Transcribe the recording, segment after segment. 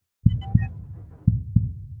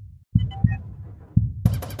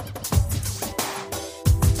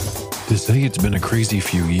To say it's been a crazy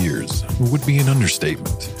few years would be an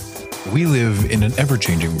understatement. We live in an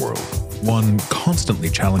ever-changing world, one constantly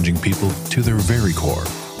challenging people to their very core.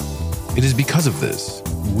 It is because of this,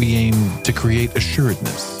 we aim to create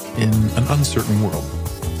assuredness in an uncertain world.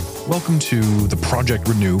 Welcome to the Project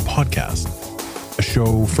Renew podcast, a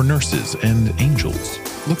show for nurses and angels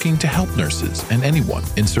looking to help nurses and anyone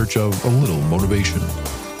in search of a little motivation.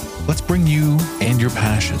 Let's bring you and your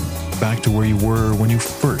passion back to where you were when you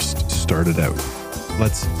first started out.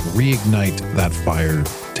 Let's reignite that fire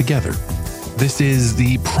together. This is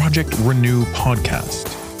the Project Renew podcast.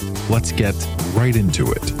 Let's get right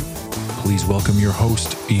into it. Please welcome your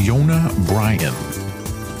host, Yona Bryan.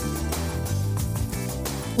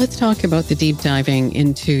 Let's talk about the deep diving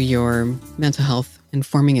into your mental health and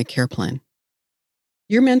forming a care plan.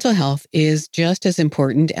 Your mental health is just as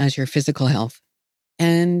important as your physical health,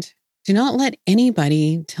 and do not let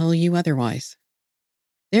anybody tell you otherwise.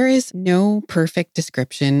 There is no perfect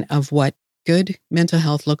description of what good mental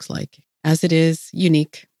health looks like, as it is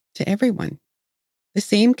unique to everyone. The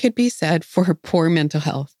same could be said for poor mental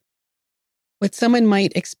health. What someone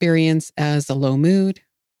might experience as a low mood,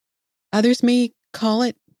 others may call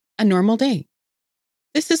it a normal day.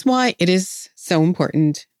 This is why it is so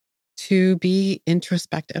important to be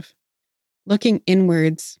introspective, looking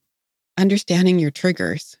inwards, understanding your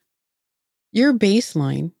triggers, your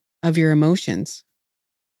baseline of your emotions,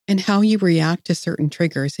 and how you react to certain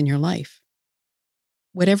triggers in your life.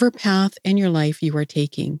 Whatever path in your life you are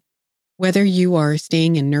taking, whether you are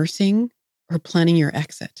staying in nursing or planning your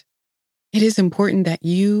exit, it is important that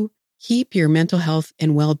you keep your mental health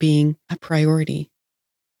and well-being a priority.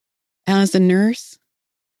 As a nurse,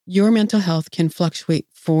 your mental health can fluctuate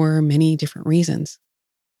for many different reasons.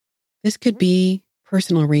 This could be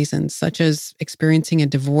personal reasons, such as experiencing a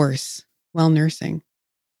divorce while nursing.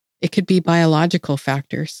 It could be biological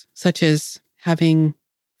factors, such as having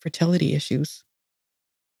fertility issues.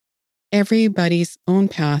 Everybody's own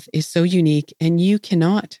path is so unique, and you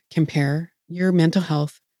cannot compare your mental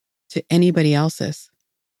health to anybody else's.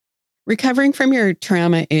 Recovering from your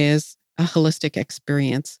trauma is a holistic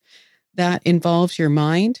experience that involves your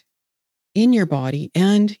mind, in your body,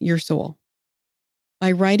 and your soul.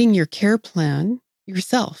 By writing your care plan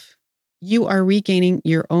yourself, you are regaining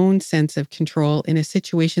your own sense of control in a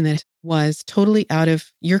situation that was totally out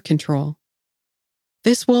of your control.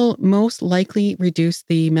 This will most likely reduce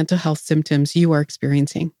the mental health symptoms you are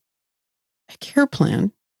experiencing. A care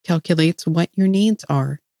plan calculates what your needs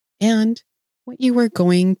are and what you are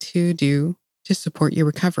going to do to support your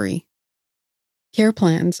recovery. Care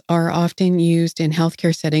plans are often used in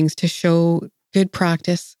healthcare settings to show good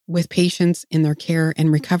practice with patients in their care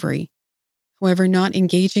and recovery. However, not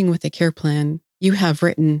engaging with the care plan you have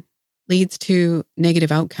written leads to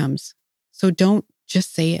negative outcomes. So don't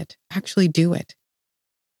just say it, actually do it.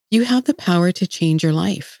 You have the power to change your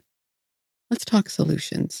life. Let's talk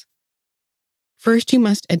solutions. First, you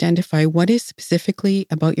must identify what is specifically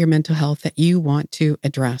about your mental health that you want to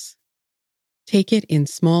address. Take it in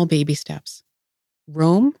small baby steps.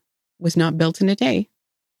 Rome was not built in a day.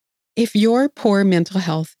 If your poor mental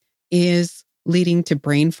health is leading to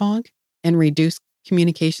brain fog and reduced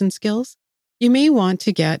communication skills, you may want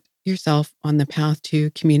to get yourself on the path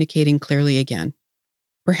to communicating clearly again.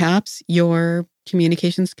 Perhaps your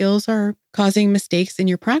communication skills are causing mistakes in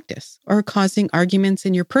your practice or causing arguments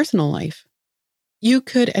in your personal life. You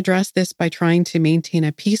could address this by trying to maintain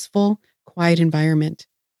a peaceful, quiet environment.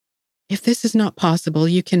 If this is not possible,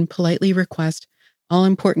 you can politely request all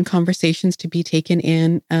important conversations to be taken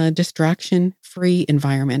in a distraction-free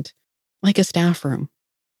environment, like a staff room.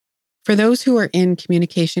 For those who are in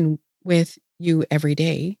communication with you every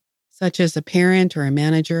day, such as a parent or a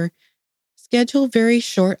manager, schedule very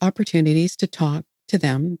short opportunities to talk to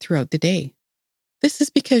them throughout the day. This is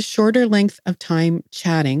because shorter length of time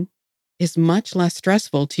chatting is much less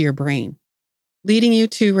stressful to your brain, leading you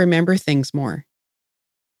to remember things more.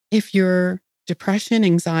 If your depression,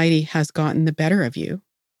 anxiety has gotten the better of you,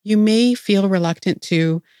 you may feel reluctant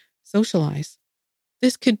to socialize.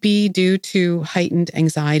 This could be due to heightened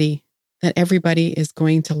anxiety that everybody is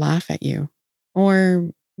going to laugh at you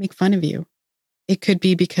or make fun of you. It could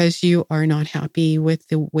be because you are not happy with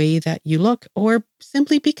the way that you look, or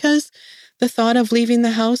simply because the thought of leaving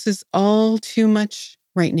the house is all too much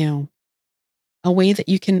right now. A way that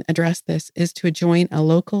you can address this is to join a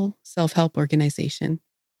local self-help organization,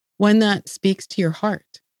 one that speaks to your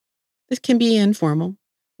heart. This can be informal,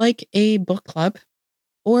 like a book club,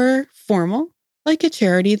 or formal, like a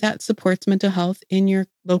charity that supports mental health in your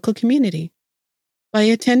local community. By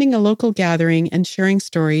attending a local gathering and sharing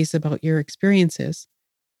stories about your experiences,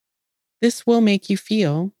 this will make you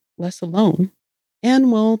feel less alone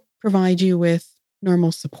and will provide you with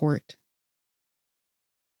normal support.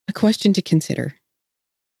 A question to consider.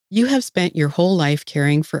 You have spent your whole life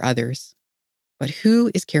caring for others, but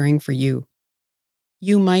who is caring for you?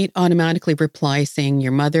 You might automatically reply saying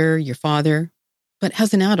your mother, your father, but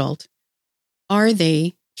as an adult, are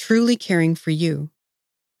they truly caring for you?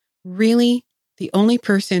 Really, the only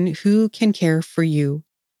person who can care for you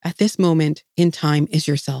at this moment in time is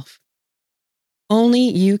yourself. Only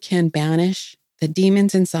you can banish the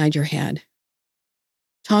demons inside your head.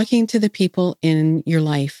 Talking to the people in your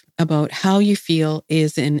life about how you feel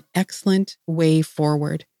is an excellent way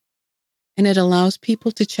forward. And it allows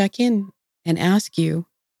people to check in and ask you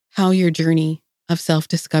how your journey of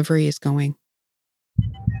self-discovery is going.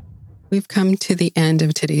 We've come to the end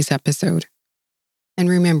of today's episode. And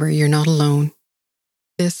remember, you're not alone.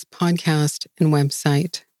 This podcast and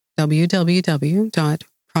website,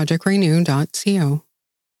 www.projectrenew.co,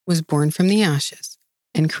 was born from the ashes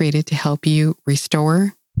and created to help you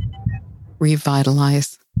restore,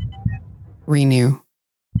 revitalize, renew.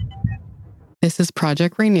 This is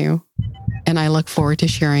Project Renew, and I look forward to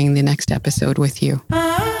sharing the next episode with you.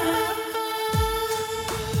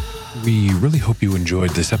 We really hope you enjoyed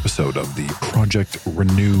this episode of the Project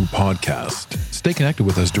Renew podcast. Stay connected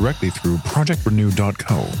with us directly through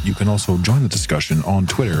projectrenew.co. You can also join the discussion on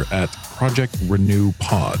Twitter at Project Renew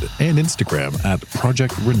Pod and Instagram at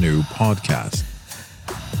Project Renew Podcast.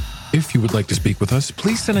 If you would like to speak with us,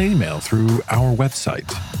 please send an email through our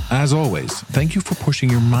website. As always, thank you for pushing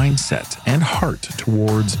your mindset and heart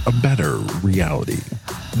towards a better reality.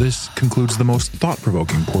 This concludes the most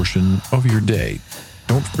thought-provoking portion of your day.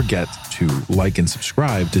 Don't forget to like and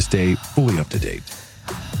subscribe to stay fully up to date.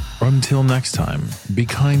 Until next time, be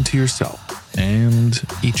kind to yourself and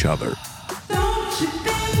each other. Don't you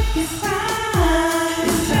think it's time?